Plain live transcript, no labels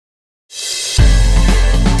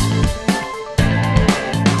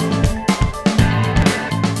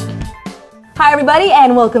Hi everybody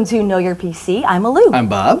and welcome to Know Your PC. I'm Malou. I'm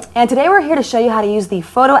Bob. And today we're here to show you how to use the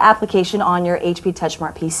photo application on your HP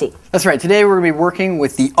TouchSmart PC. That's right, today we're going to be working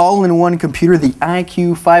with the all-in-one computer, the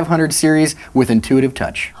IQ 500 series with Intuitive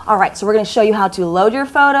Touch. Alright, so we're going to show you how to load your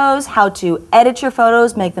photos, how to edit your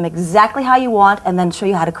photos, make them exactly how you want, and then show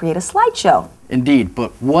you how to create a slideshow. Indeed,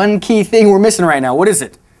 but one key thing we're missing right now, what is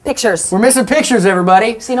it? Pictures. We're missing pictures,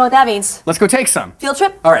 everybody. So you know what that means. Let's go take some. Field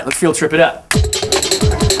trip? Alright, let's field trip it up.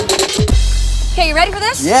 Okay, you ready for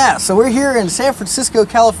this? Yeah, so we're here in San Francisco,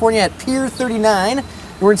 California at Pier 39. And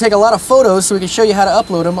we're going to take a lot of photos so we can show you how to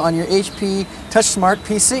upload them on your HP TouchSmart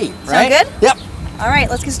PC, right? Sound good? Yep. All right,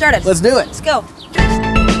 let's get started. Let's do it. Let's go.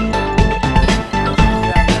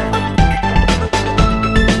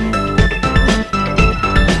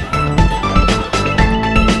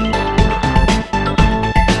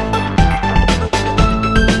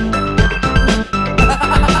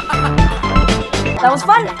 That was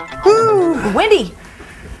fun. Woo! Windy.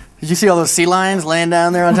 Did you see all those sea lions laying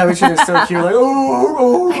down there on top of each other? It's so cute, like,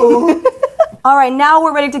 oh. All right, now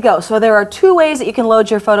we're ready to go. So there are two ways that you can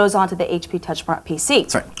load your photos onto the HP TouchSmart PC.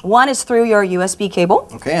 That's right. One is through your USB cable.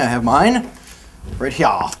 Okay, I have mine right here.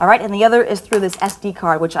 All right, and the other is through this SD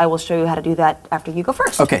card, which I will show you how to do that after you go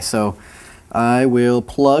first. Okay, so I will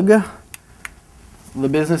plug the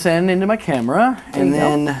business end into my camera, and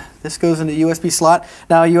then this goes into the USB slot.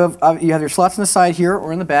 Now you have your slots on the side here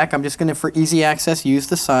or in the back. I'm just going to, for easy access, use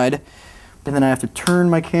the side, and then I have to turn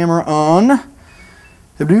my camera on.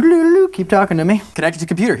 Keep talking to me. Connected to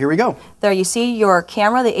computer. Here we go. There you see your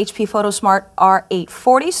camera, the HP PhotoSmart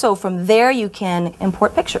R840. So from there you can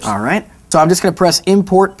import pictures. All right. So I'm just going to press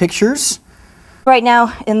Import Pictures. Right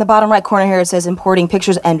now in the bottom right corner here it says importing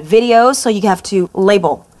pictures and videos. So you have to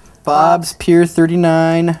label Bob's Pier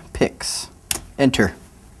 39 Pics. Enter.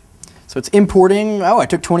 So it's importing. Oh, I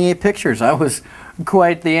took 28 pictures. I was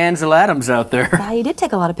quite the Ansel Adams out there. Yeah, you did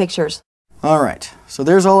take a lot of pictures. All right. So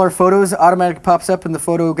there's all our photos. It automatically pops up in the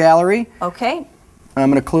photo gallery. Okay.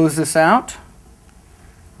 I'm going to close this out.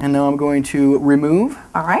 And now I'm going to remove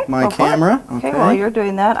my camera. Okay, while you're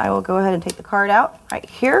doing that, I will go ahead and take the card out right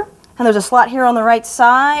here. And there's a slot here on the right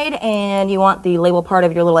side, and you want the label part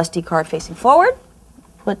of your little SD card facing forward.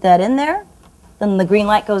 Put that in there. Then the green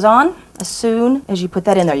light goes on as soon as you put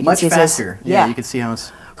that in there. You can see it says, faster. Yeah, you can see how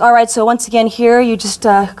it's... All right, so once again here, you just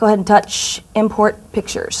go ahead and touch Import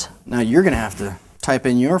Pictures. Now you're going to have to type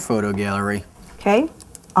in your photo gallery. Okay.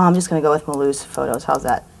 I'm just going to go with Malou's photos. How's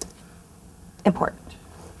that? Import.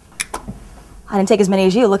 I didn't take as many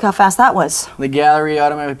as you. Look how fast that was. The gallery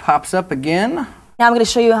automatically pops up again. Now I'm going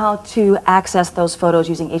to show you how to access those photos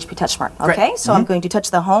using HP TouchSmart. Okay, so I'm going to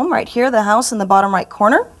touch the home right here, the house in the bottom right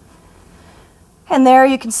corner. And there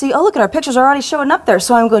you can see, oh look at our pictures are already showing up there.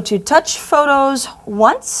 So I'm going to touch photos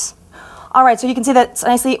once. All right, so you can see that it's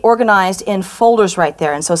nicely organized in folders right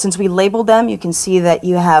there. And so since we labeled them, you can see that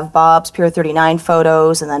you have Bob's Pier 39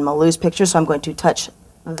 photos and then Malou's pictures. So I'm going to touch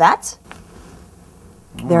that.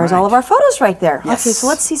 There's all of our photos right there. Yes. Okay, so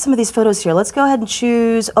let's see some of these photos here. Let's go ahead and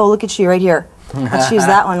choose, oh look at you right here. Let's choose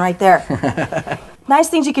that one right there. Nice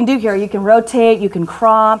things you can do here. You can rotate, you can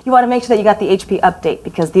crop. You want to make sure that you got the HP update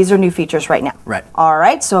because these are new features right now. Right. All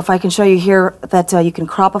right, so if I can show you here that you can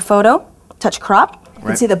crop a photo, touch crop. You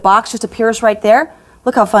can see the box just appears right there.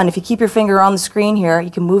 Look how fun. If you keep your finger on the screen here,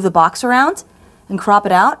 you can move the box around and crop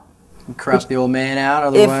it out. Crop the old man out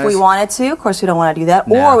otherwise. If we wanted to. Of course, we don't want to do that.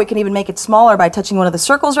 No. Or we can even make it smaller by touching one of the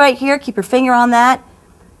circles right here. Keep your finger on that.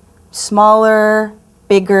 Smaller,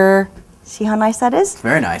 bigger. See how nice that is?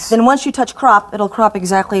 Very nice. Then once you touch crop, it'll crop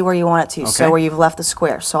exactly where you want it to, so where you've left the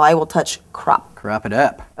square. So I will touch crop. Crop it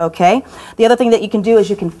up. Okay. The other thing that you can do is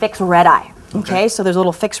you can fix red eye. Okay, so there's a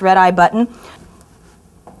little fix red eye button.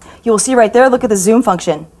 You will see right there, look at the zoom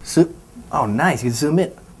function. Oh, nice. You can zoom in.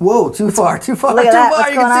 Whoa, too far, too far, look at too that. far.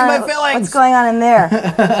 You can see my fillings. What's going on in there?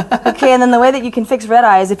 Okay, and then the way that you can fix red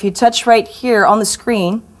eye is if you touch right here on the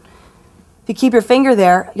screen, if you keep your finger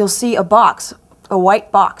there, you'll see a box. A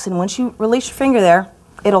white box, and once you release your finger there,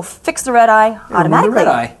 it'll fix the red eye automatically. Red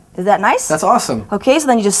eye. Is that nice? That's awesome. Okay, so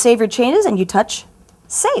then you just save your changes and you touch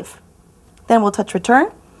save. Then we'll touch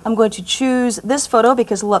return. I'm going to choose this photo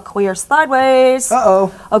because look, we are sideways.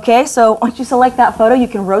 Uh-oh. Okay, so once you select that photo, you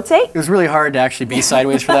can rotate. It was really hard to actually be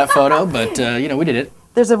sideways for that photo, but you know, we did it.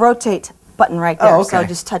 There's a rotate button right there, so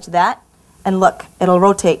just touch that, and look, it'll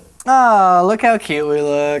rotate. Oh, look how cute we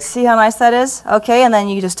look. See how nice that is? Okay, and then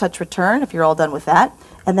you just touch return if you're all done with that.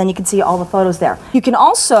 And then you can see all the photos there. You can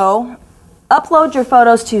also upload your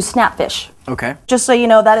photos to Snapfish. Okay. Just so you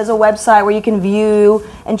know, that is a website where you can view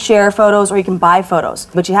and share photos or you can buy photos.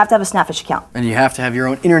 But you have to have a Snapfish account. And you have to have your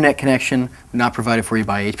own internet connection not provided for you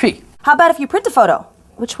by HP. How about if you print a photo?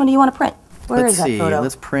 Which one do you want to print? Where is that photo?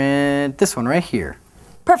 Let's print this one right here.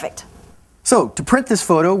 Perfect. So to print this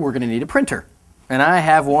photo, we're going to need a printer. And I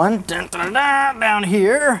have one down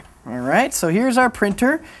here. All right, so here's our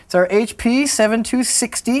printer. It's our HP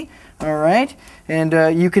 7260. All right,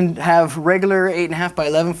 and you can have regular 8.5 by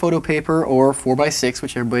 11 photo paper or 4 by 6,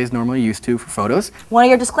 which everybody's normally used to for photos. One of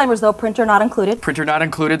your disclaimers though, printer not included. Printer not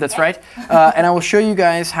included, that's right. And I will show you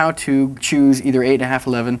guys how to choose either 8.5,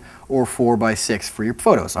 11 or 4 by 6 for your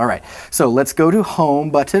photos. All right, so let's go to Home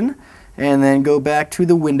button and then go back to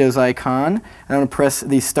the Windows icon. And I'm going to press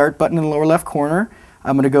the Start button in the lower left corner.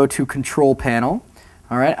 I'm going to go to Control Panel.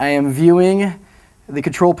 All right, I am viewing the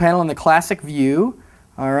Control Panel in the classic view.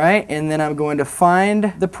 All right, and then I'm going to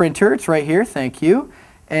find the printer. It's right here, thank you.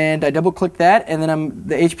 And I double click that, and then I'm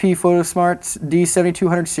the HP PhotoSmart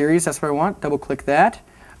D7200 series, that's what I want. Double click that.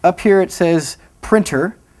 Up here it says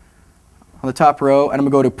Printer on the top row, and I'm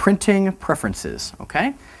gonna go to Printing Preferences,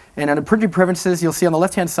 okay? And under Printing Preferences, you'll see on the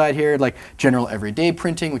left-hand side here, like General Everyday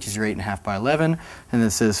Printing, which is your 8.5 by 11, and then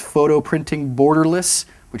it says Photo Printing Borderless,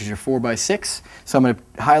 which is your 4 by 6. So I'm gonna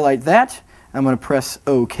highlight that, I'm gonna press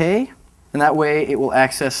OK. And that way it will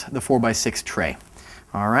access the 4 by 6 tray.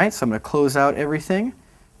 All right, so I'm going to close out everything.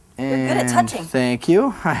 You're good at touching. Thank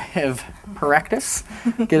you. I have practice.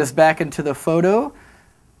 Get us back into the photo.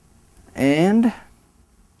 And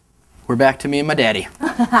we're back to me and my daddy.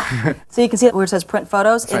 So you can see where it says print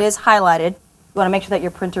photos. That's it right. is highlighted. You want to make sure that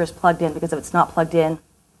your printer is plugged in, because if it's not plugged in,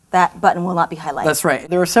 that button will not be highlighted. That's right.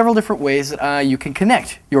 There are several different ways that you can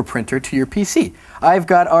connect your printer to your PC. I've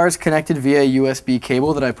got ours connected via USB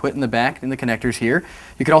cable that I put in the back in the connectors here.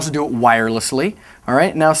 You can also do it wirelessly. All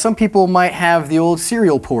right. Now some people might have the old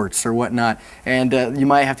serial ports or whatnot, and you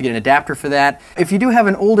might have to get an adapter for that. If you do have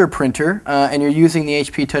an older printer and you're using the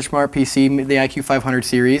HP TouchSmart PC, the IQ500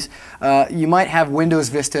 series, you might have Windows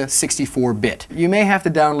Vista 64-bit. You may have to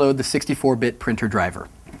download the 64-bit printer driver.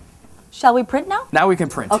 Shall we print now? Now we can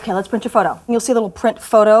print. Okay, let's print your photo. You'll see a little print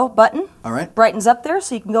photo button. All right. Brightens up there,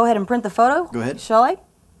 so you can go ahead and print the photo. Go ahead. Shall I?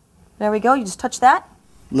 There we go. You just touch that.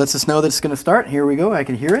 Lets us know that it's going to start. Here we go. I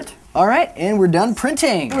can hear it. All right, and we're done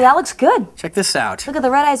printing. Ooh, that looks good. Check this out. Look at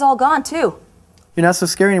the red eyes all gone, too. You're not so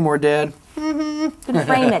scary anymore, Dad. Good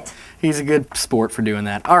frame it. He's a good sport for doing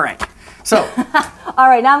that. All right. So. All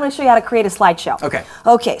right, now I'm going to show you how to create a slideshow. Okay.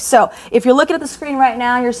 Okay, so if you're looking at the screen right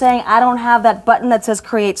now and you're saying, I don't have that button that says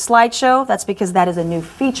Create Slideshow, that's because that is a new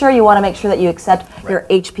feature. You want to make sure that you accept your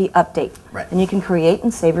HP update. Right. And you can create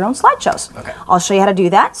and save your own slideshows. Okay. I'll show you how to do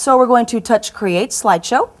that. So we're going to touch Create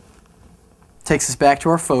Slideshow. Takes us back to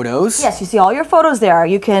our photos. Yes, you see all your photos there.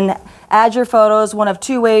 You can add your photos one of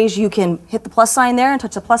two ways. You can hit the plus sign there and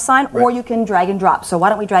touch the plus sign, or you can drag and drop. So why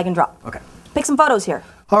don't we drag and drop? Okay. Pick some photos here.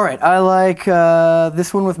 All right, I like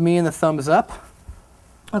this one with me and the thumbs up.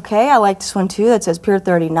 Okay, I like this one too that says Pier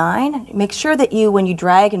 39. Make sure that you, when you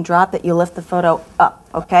drag and drop, that you lift the photo up,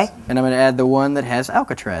 okay? And I'm going to add the one that has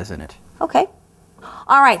Alcatraz in it. Okay.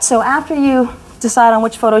 All right, so after you decide on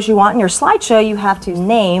which photos you want in your slideshow, you have to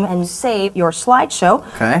name and save your slideshow.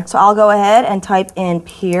 Okay. So I'll go ahead and type in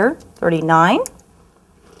Pier 39.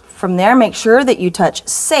 From there, make sure that you touch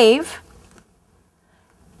Save.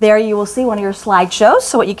 There you will see one of your slideshows.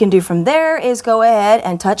 So what you can do from there is go ahead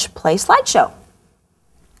and touch Play Slideshow.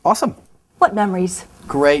 Awesome. What memories?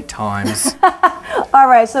 Great times. All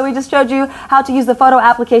right, so we just showed you how to use the photo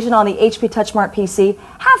application on the HP TouchSmart PC.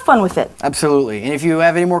 Have fun with it. Absolutely. And if you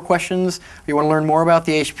have any more questions, or you want to learn more about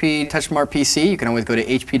the HP TouchSmart PC, you can always go to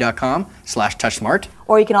hp.com/TouchSmart.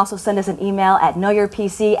 Or you can also send us an email at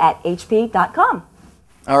knowyourpc@hp.com.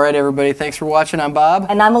 All right, everybody. Thanks for watching. I'm Bob.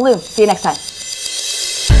 And I'm Malou. See you next time.